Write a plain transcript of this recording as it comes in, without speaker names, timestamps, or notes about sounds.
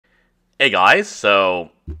Hey guys,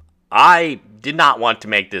 so I did not want to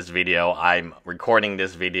make this video. I'm recording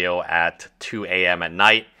this video at 2 a.m. at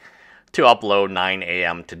night to upload 9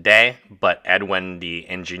 a.m. today, but Edwin, the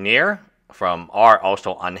engineer from our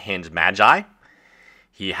also Unhinged Magi,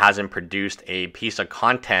 he hasn't produced a piece of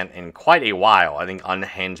content in quite a while. I think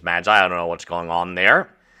Unhinged Magi, I don't know what's going on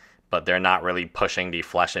there, but they're not really pushing the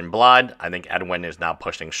flesh and blood. I think Edwin is now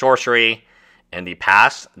pushing sorcery. In the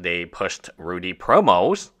past, they pushed Rudy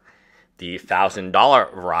promos, the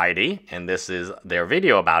 $1,000 variety, and this is their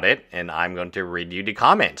video about it, and I'm going to read you the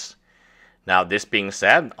comments. Now, this being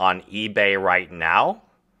said, on eBay right now,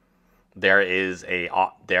 there is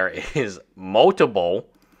multiple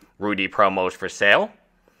Rudy promos for sale,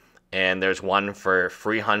 and there's one for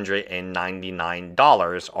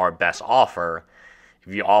 $399, our best offer.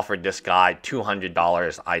 If you offered this guy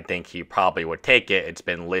 $200, I think he probably would take it. It's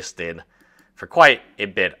been listed for quite a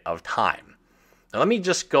bit of time. Now, let me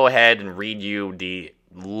just go ahead and read you the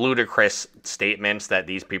ludicrous statements that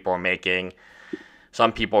these people are making.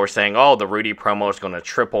 Some people are saying, oh, the Rudy promo is going to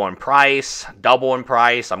triple in price, double in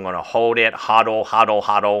price. I'm going to hold it, hodl, hodl,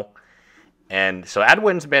 hodl. And so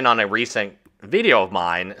Edwin's been on a recent video of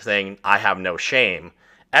mine saying, I have no shame.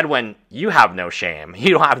 Edwin, you have no shame. You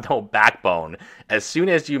don't have no backbone. As soon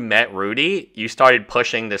as you met Rudy, you started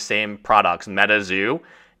pushing the same products, MetaZoo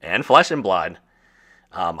and Flesh and Blood.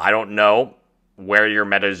 I don't know where your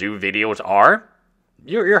MetaZoo videos are.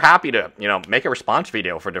 You're happy to, make a response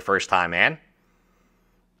video for the first time, man.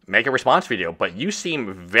 Make a response video, but you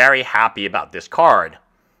seem very happy about this card,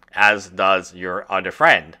 as does your other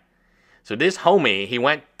friend. So this homie, he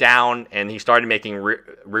went down and he started making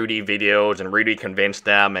Rudy videos, and Rudy convinced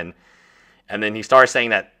them, and then he started saying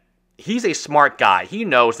that he's a smart guy. He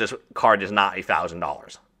knows this card is not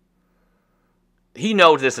 $1,000. He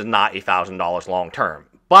knows this is not $1,000 long term.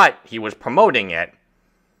 But he was promoting it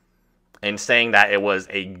and saying that it was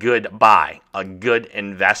a good buy, a good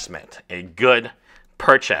investment, a good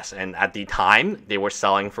purchase. And at the time, they were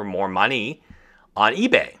selling for more money on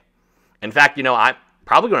eBay. In fact, I'm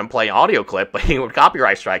probably going to play an audio clip, but he would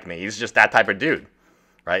copyright strike me. He's just that type of dude,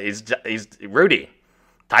 right? He's Rudy,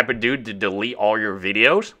 type of dude to delete all your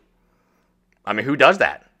videos. I mean, who does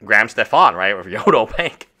that? Graham Stefan, right? Or Yugioh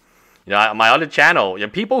Bank. My other channel,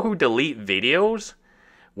 people who delete videos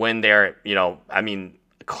when they're,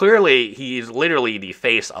 clearly he's literally the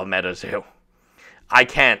face of MetaZoo. I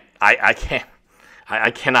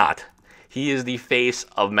cannot. He is the face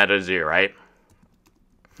of MetaZoo, right?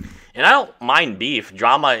 And I don't mind beef.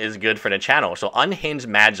 Drama is good for the channel. So Unhinged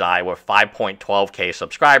Magi with 5.12k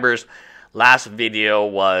subscribers. Last video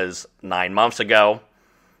was 9 months ago.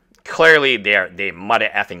 Clearly they mother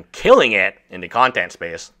effing killing it in the content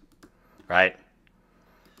space, right?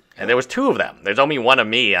 And there was 2 of them. There's only one of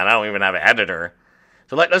me, and I don't even have an editor.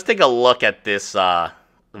 So let's take a look at this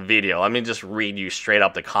video. Let me just read you straight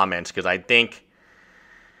up the comments, because I think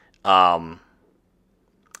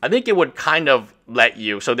it would kind of let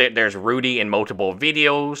you. So there's Rudy in multiple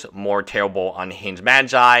videos, more terrible Unhinged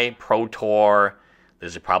Magi, Pro Tour.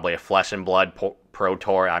 This is probably a Flesh and Blood Pro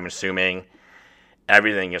Tour, I'm assuming.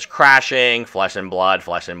 Everything is crashing. Flesh and Blood,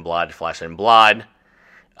 Flesh and Blood, Flesh and Blood.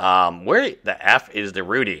 Where the F is the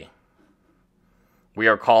Rudy? We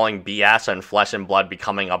are calling BS and Flesh and Blood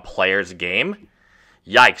becoming a player's game.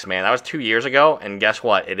 Yikes, man. That was 2 years ago, and guess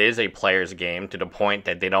what? It is a player's game to the point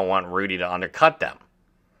that they don't want Rudy to undercut them.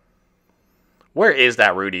 Where is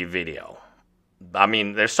that Rudy video? I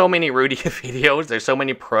mean, there's so many Rudy videos. There's so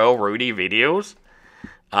many pro Rudy videos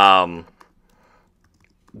that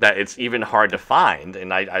it's even hard to find,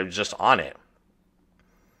 and I'm just on it.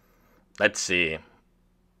 Let's see.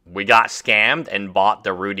 We got scammed and bought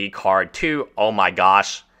the Rudy card too. Oh my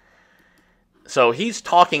gosh. So he's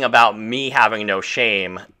talking about me having no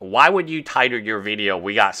shame. Why would you title your video,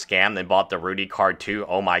 we got scammed and bought the Rudy card too?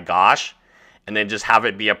 Oh my gosh. And then just have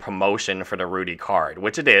it be a promotion for the Rudy card,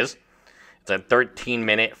 which it is. It's a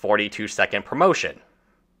 13-minute, 42-second promotion.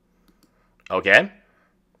 Okay.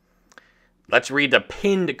 Let's read the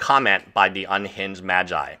pinned comment by the Unhinged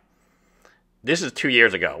Magi. This is 2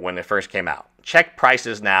 years ago when it first came out. Check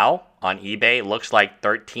prices now on eBay. Looks like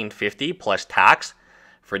 $13.50 plus tax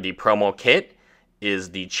for the promo kit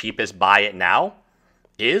is the cheapest buy it now.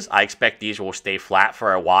 I expect these will stay flat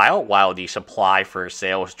for a while the supply for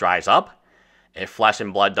sales dries up. If Flesh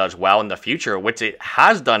and Blood does well in the future, which it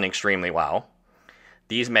has done extremely well,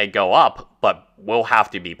 these may go up, but we'll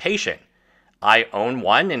have to be patient. I own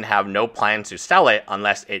one and have no plans to sell it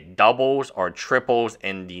unless it doubles or triples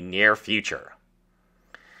in the near future.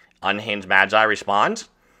 Unhinged Magi responds,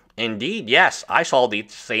 indeed, yes, I saw the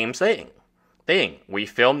same thing. thing. We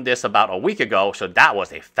filmed this about a week ago, so that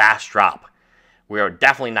was a fast drop. We are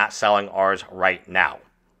definitely not selling ours right now.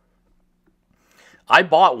 I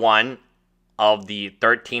bought one of the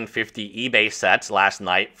 1350 eBay sets last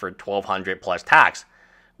night for $1,200 plus tax.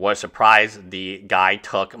 Was surprised the guy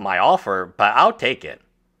took my offer, but I'll take it.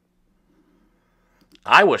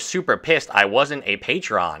 I was super pissed I wasn't a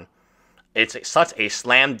Patreon. It's such a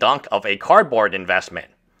slam dunk of a cardboard investment.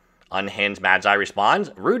 Unhinged Magi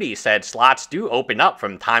responds, Rudy said slots do open up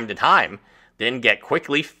from time to time, then get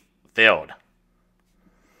quickly filled.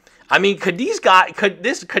 I mean, could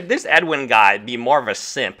this Edwin guy be more of a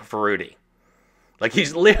simp for Rudy? Like,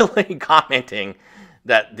 he's literally commenting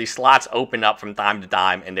that the slots open up from time to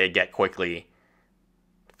time and they get quickly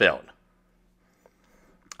filled.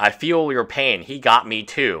 I feel your pain. He got me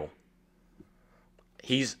too.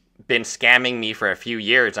 He's been scamming me for a few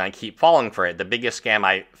years and I keep falling for it. The biggest scam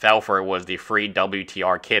I fell for was the free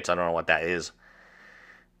WTR kits. I don't know what that is.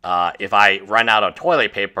 If I run out of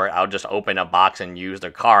toilet paper, I'll just open a box and use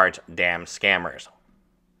the cards. Damn scammers.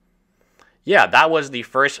 Yeah, that was the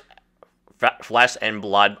first Flesh and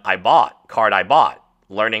Blood card I bought.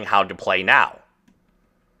 Learning how to play now.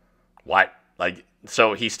 What? Like,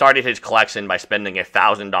 so he started his collection by spending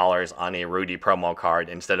 $1,000 on a Rudy promo card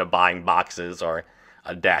instead of buying boxes or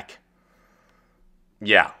a deck.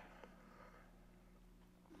 Yeah.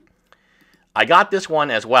 I got this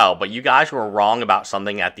one as well, but you guys were wrong about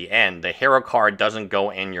something at the end. The hero card doesn't go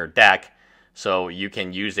in your deck, so you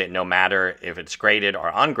can use it no matter if it's graded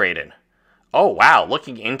or ungraded. Oh, wow.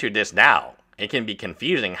 Looking into this now, it can be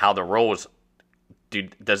confusing how the rules...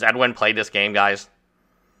 Does Edwin play this game, guys?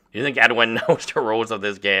 Do you think Edwin knows the rules of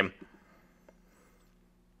this game?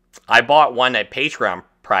 I bought one at Patreon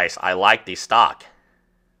price. I like the stock.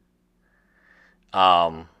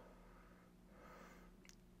 I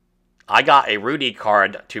got a Rudy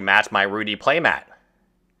card to match my Rudy playmat.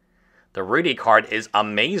 The Rudy card is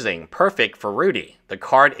amazing. Perfect for Rudy. The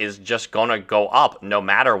card is just going to go up no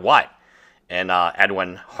matter what. And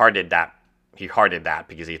Edwin hearted that. He hearted that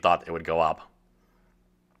because he thought it would go up.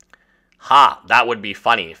 Ha, that would be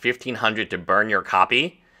funny. $1,500 to burn your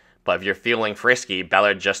copy, but if you're feeling frisky,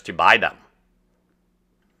 better just to buy them.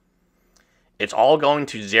 It's all going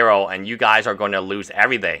to zero and you guys are going to lose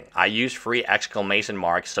everything. I use free exclamation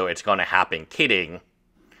marks, so it's going to happen. Kidding.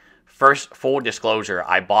 First, full disclosure,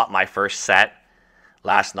 I bought my first set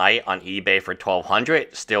last night on eBay for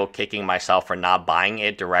 $1,200. Still kicking myself for not buying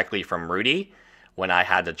it directly from Rudy when I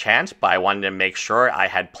had the chance, but I wanted to make sure I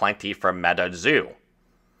had plenty for Meta Zoo.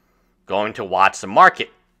 Going to watch the market.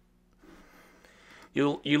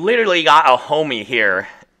 You literally got a homie here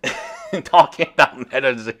talking about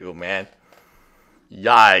Meta Zoo, man.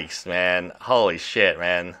 Yikes, man. Holy shit,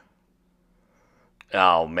 man.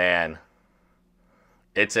 Oh, man.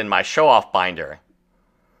 It's in my show-off binder.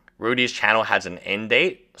 Rudy's channel has an end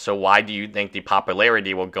date, so why do you think the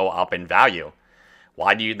popularity will go up in value?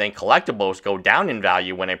 Why do you think collectibles go down in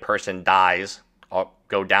value when a person dies, or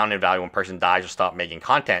go down in value when a person dies or stop making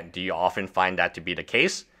content? Do you often find that to be the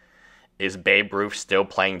case? Is Babe Ruth still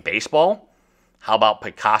playing baseball? How about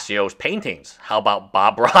Picasso's paintings? How about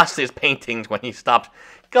Bob Ross's paintings when he stopped?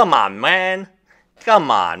 Come on, man. Come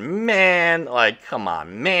on, man. Like, come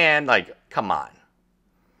on, man. Like, come on.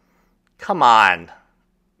 Come on.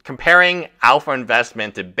 Comparing Alpha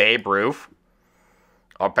Investment to Babe Ruth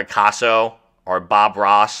or Picasso or Bob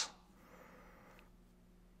Ross.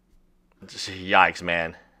 Yikes,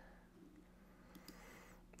 man.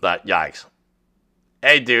 But yikes.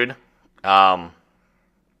 Hey, dude.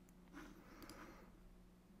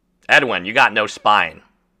 Edwin, you got no spine.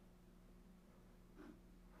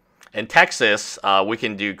 In Texas, we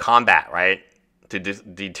can do combat, right? To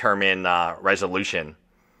determine resolution.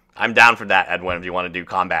 I'm down for that, Edwin, if you want to do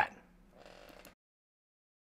combat.